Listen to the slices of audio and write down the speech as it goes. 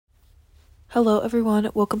Hello, everyone.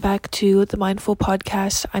 Welcome back to the Mindful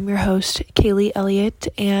Podcast. I'm your host, Kaylee Elliott,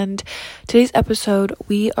 and today's episode,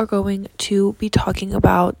 we are going to be talking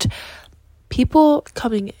about people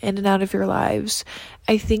coming in and out of your lives.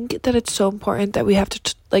 I think that it's so important that we have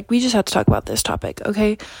to, we just have to talk about this topic,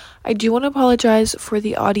 okay? I do want to apologize for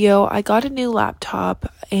the audio. I got a new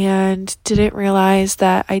laptop and didn't realize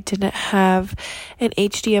that I didn't have an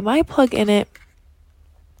HDMI plug in it.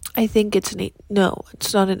 I think it's no,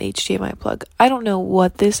 it's not an HDMI plug. I don't know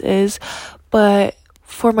what this is, but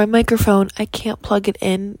for my microphone, I can't plug it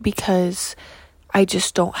in because I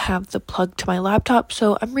just don't have the plug to my laptop.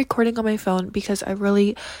 So I'm recording on my phone because I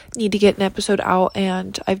really need to get an episode out,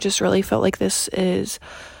 and I've just really felt like this is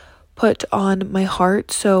put on my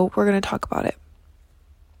heart. So we're going to talk about it.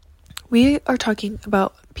 We are talking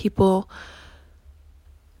about people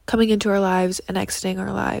coming into our lives and exiting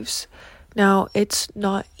our lives. Now, it's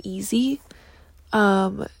not easy,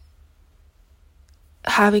 having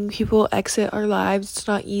people exit our lives. It's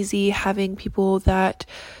not easy having people that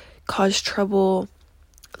cause trouble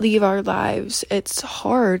leave our lives. It's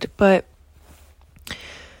hard, but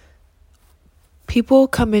people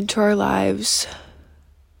come into our lives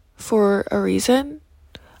for a reason,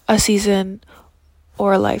 a season,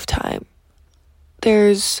 or a lifetime.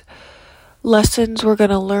 There's lessons we're going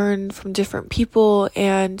to learn from different people,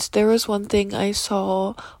 and there was one thing I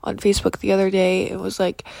saw on Facebook the other day. It was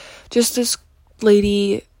just this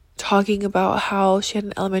lady talking about how she had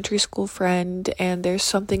an elementary school friend, and there's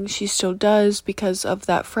something she still does because of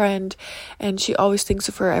that friend, and she always thinks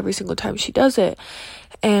of her every single time she does it.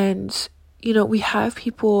 And we have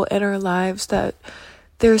people in our lives that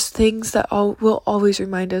there's things that will always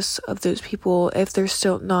remind us of those people if they're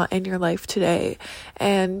still not in your life today.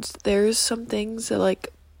 And there's some things that I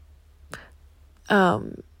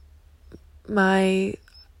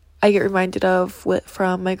get reminded of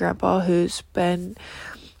from my grandpa, who's been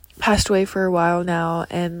passed away for a while now,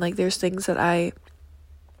 and there's things that I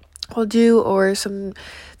will do, or some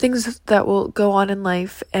things that will go on in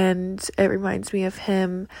life, and it reminds me of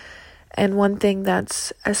him. And one thing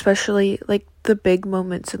that's especially the big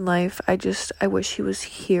moments in life, I wish he was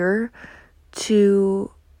here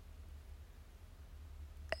to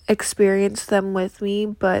experience them with me,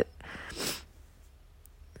 but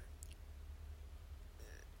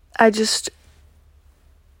in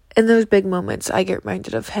those big moments, I get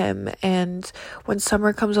reminded of him. And when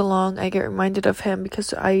summer comes along, I get reminded of him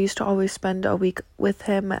because I used to always spend a week with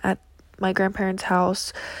him at my grandparents'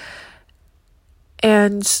 house.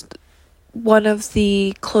 And one of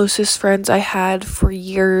the closest friends I had for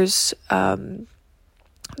years, I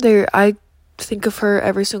think of her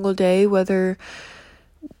every single day, whether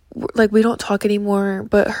we don't talk anymore,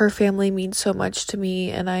 but her family means so much to me.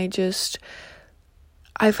 And I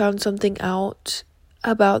found something out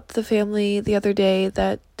about the family the other day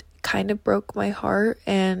that kind of broke my heart,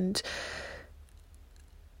 and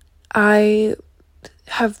I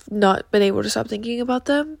have not been able to stop thinking about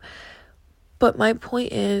them. But my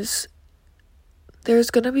point is,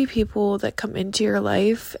 there's going to be people that come into your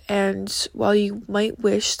life, and while you might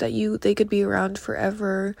wish that they could be around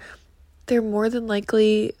forever, they're more than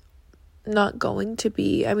likely not going to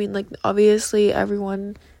be. I mean, obviously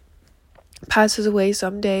everyone passes away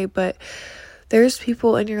someday, but there's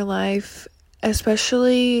people in your life,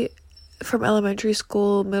 especially from elementary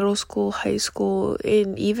school, middle school, high school,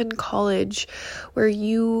 and even college, where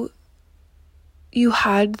you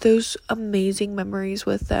had those amazing memories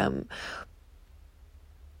with them,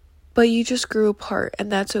 but you just grew apart, and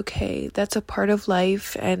that's okay. That's a part of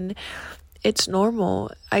life, and it's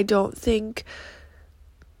normal. I don't think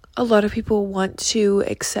a lot of people want to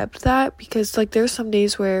accept that, because there's some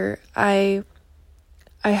days where I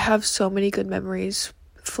have so many good memories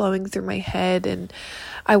flowing through my head, and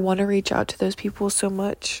I want to reach out to those people so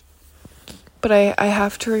much. But I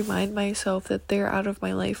have to remind myself that they're out of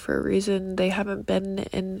my life for a reason. They haven't been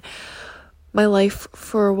in my life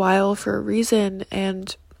for a while for a reason,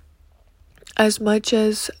 and as much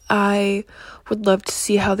as I would love to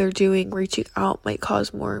see how they're doing, reaching out might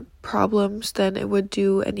cause more problems than it would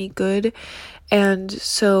do any good. And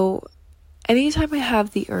so anytime I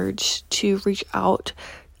have the urge to reach out,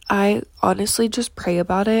 I honestly just pray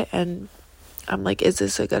about it, and I'm is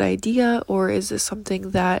this a good idea, or is this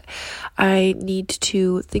something that I need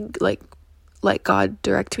to think, let God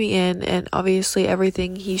direct me in? And obviously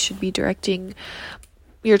everything he should be directing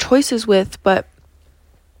your choices with, but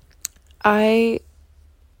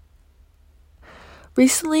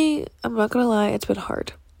recently, I'm not gonna lie, it's been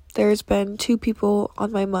hard. There's been two people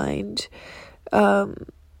on my mind,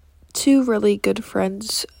 two really good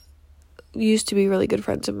friends, used to be really good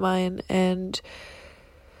friends of mine, and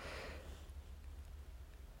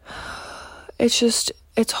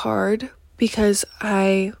it's hard because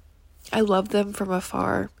I love them from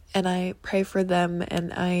afar, and I pray for them,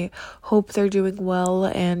 and I hope they're doing well,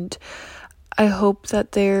 and I hope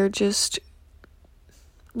that they're just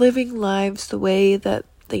living lives the way that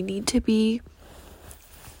they need to be.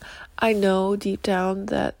 I know deep down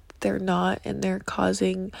that they're not, and they're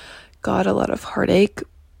causing God a lot of heartache,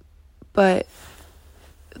 but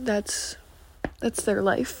that's their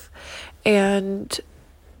life. And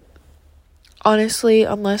honestly,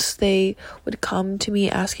 unless they would come to me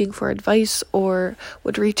asking for advice or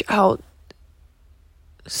would reach out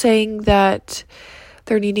saying that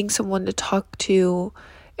they're needing someone to talk to,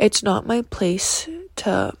 it's not my place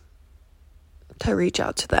to reach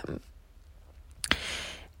out to them.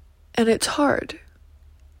 And it's hard.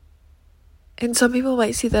 And some people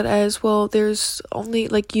might see that as, well, there's only,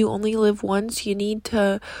 you only live once. You need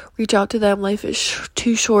to reach out to them. Life is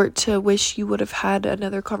too short to wish you would have had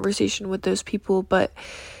another conversation with those people. But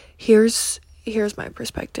here's my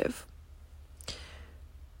perspective.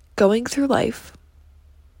 Going through life,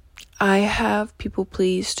 I have people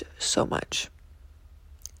pleased so much.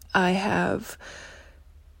 I have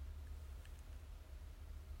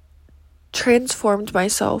transformed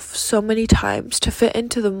myself so many times to fit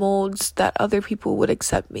into the molds that other people would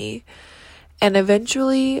accept me. And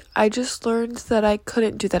eventually, I just learned that I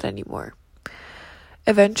couldn't do that anymore.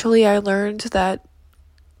 Eventually, I learned that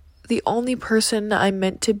the only person I'm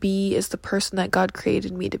meant to be is the person that God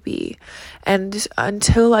created me to be. And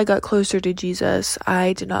until I got closer to Jesus,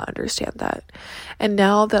 I did not understand that. And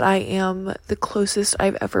now that I am the closest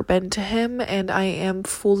I've ever been to him, and I am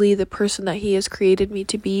fully the person that he has created me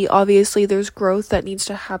to be, obviously there's growth that needs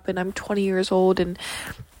to happen. I'm 20 years old, and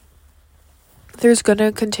there's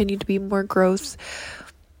gonna continue to be more growth.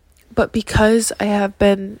 But because I have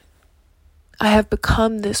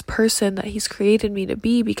become this person that he's created me to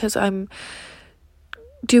be, because I'm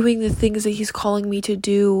doing the things that he's calling me to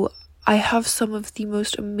do, I have some of the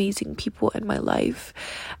most amazing people in my life.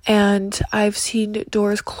 And I've seen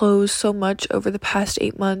doors close so much over the past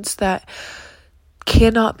 8 months that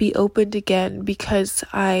cannot be opened again because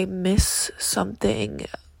I miss something.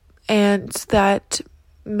 And that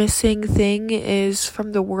missing thing is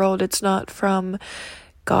from the world. It's not from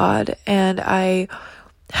God. And I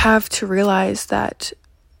have to realize that,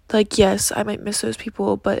 yes, I might miss those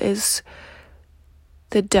people, but is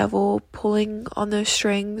the devil pulling on those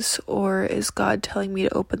strings, or is God telling me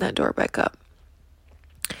to open that door back up?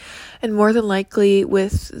 And more than likely,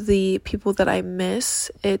 with the people that I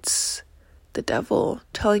miss, it's the devil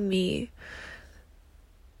telling me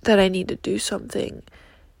that I need to do something.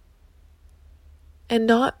 And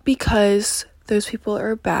not because those people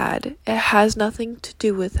are bad. It has nothing to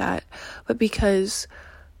do with that, but because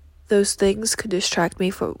those things could distract me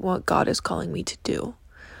from what God is calling me to do.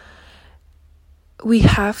 We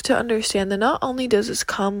have to understand that not only does this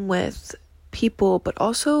come with people, but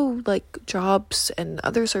also jobs and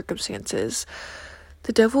other circumstances.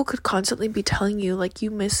 The devil could constantly be telling you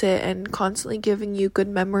you miss it, and constantly giving you good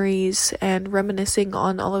memories and reminiscing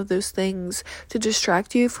on all of those things to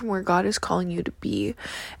distract you from where God is calling you to be.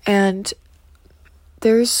 And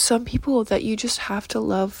there's some people that you just have to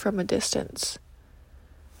love from a distance.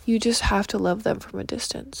 You just have to love them from a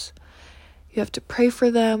distance. You have to pray for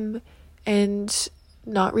them, and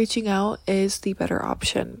not reaching out is the better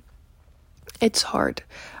option. It's hard.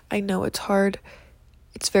 I know it's hard.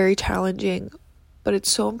 It's very challenging, but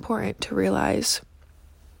it's so important to realize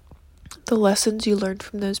the lessons you learned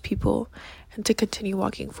from those people and to continue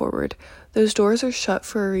walking forward. Those doors are shut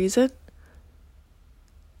for a reason.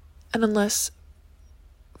 And unless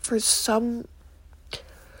for some...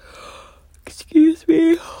 Excuse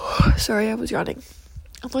me. Sorry, I was yawning.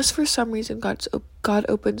 Unless for some reason God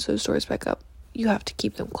opens those doors back up, you have to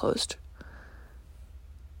keep them closed.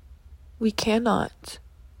 We cannot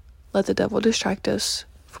let the devil distract us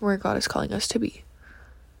from where God is calling us to be.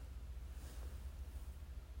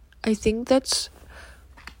 I think that's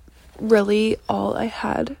really all I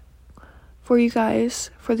had for you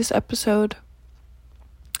guys for this episode.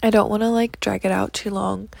 I don't want to drag it out too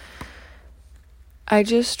long. I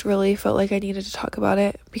just really felt like I needed to talk about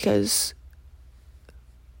it because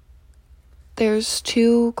there's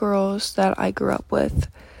 2 girls that I grew up with.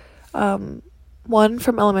 One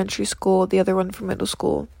from elementary school, the other one from middle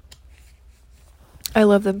school. I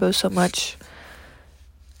love them both so much.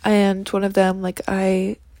 And one of them,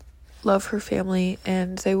 I love her family,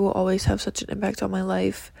 and they will always have such an impact on my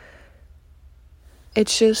life.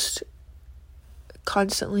 It's just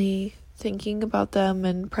constantly thinking about them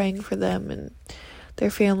and praying for them and their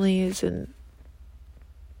families, and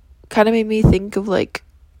kind of made me think of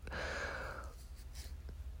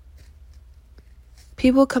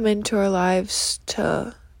people come into our lives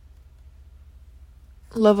to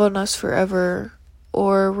love on us forever,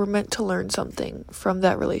 or we're meant to learn something from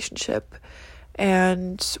that relationship.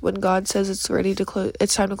 And when God says it's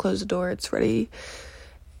time to close the door, it's ready,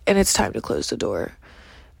 and it's time to close the door.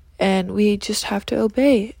 And we just have to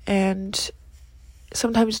obey. And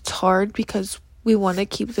sometimes it's hard because we want to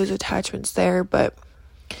keep those attachments there, but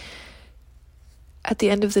at the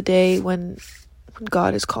end of the day, when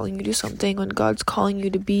God is calling you to something, when God's calling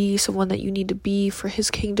you to be someone that you need to be for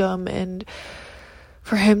His kingdom and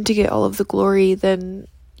for Him to get all of the glory, then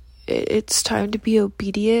it's time to be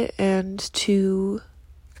obedient and to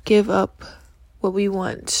give up what we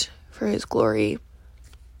want for His glory.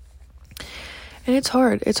 And it's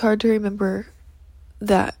hard to remember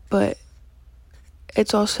that, but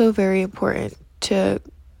it's also very important to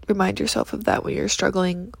remind yourself of that when you're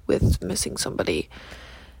struggling with missing somebody.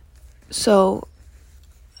 So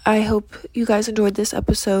I hope you guys enjoyed this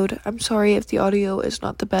episode. I'm sorry if the audio is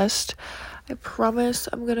not the best. I promise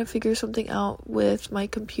I'm gonna figure something out with my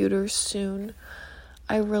computer soon.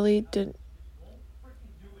 I really didn't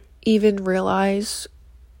even realize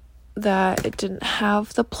that it didn't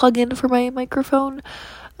have the plug-in for my microphone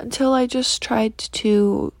until I just tried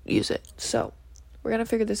to use it. So we're gonna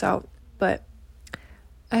figure this out, but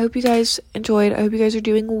I hope you guys enjoyed. I hope you guys are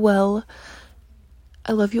doing well.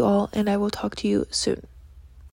 I love you all, and I will talk to you soon.